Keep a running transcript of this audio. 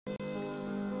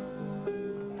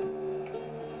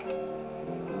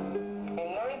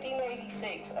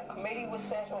a committee was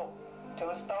set up to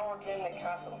restore Drimnagh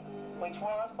Castle, which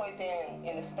was by then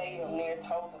in a state of near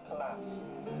total collapse.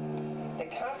 The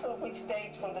castle, which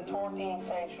dates from the 13th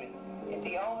century, is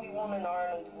the only one in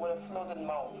Ireland with a flooded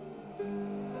moat.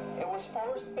 It was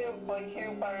first built by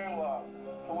Hugh Barnwell,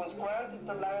 who was granted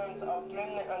the lands of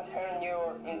Drimnagh and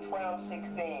Terenure in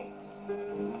 1216.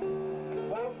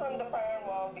 Wilfrid de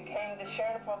Barnwell became the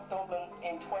Sheriff of Dublin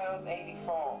in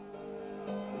 1284.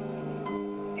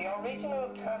 The original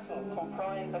castle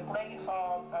comprised a great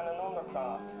hall and an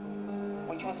undercroft,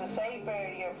 which was a safe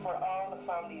area for all the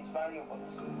family's valuables.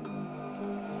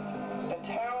 The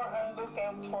tower and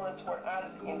lookout turrets were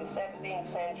added in the 17th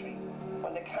century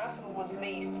when the castle was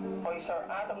leased by Sir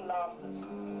Adam Loftus,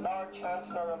 Lord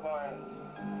Chancellor of Ireland.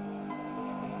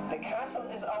 The castle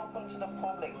is open to the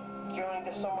public during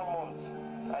the summer months,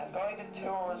 and guided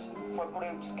tours for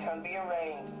groups can be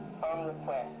arranged on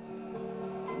request.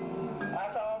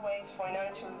 As always,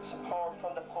 financial support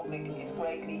from the public is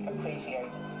greatly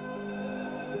appreciated.